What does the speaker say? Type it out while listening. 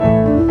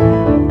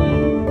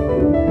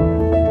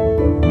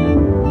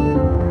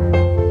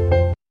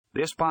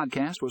This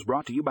podcast was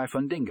brought to you by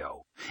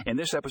Fundingo. In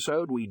this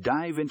episode, we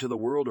dive into the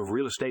world of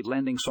real estate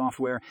lending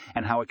software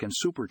and how it can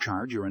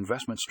supercharge your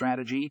investment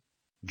strategy.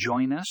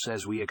 Join us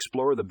as we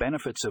explore the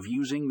benefits of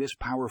using this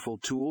powerful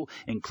tool,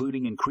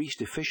 including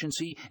increased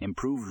efficiency,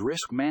 improved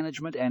risk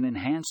management, and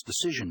enhanced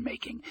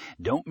decision-making.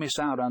 Don't miss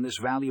out on this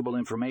valuable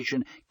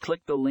information.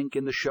 Click the link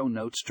in the show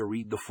notes to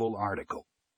read the full article.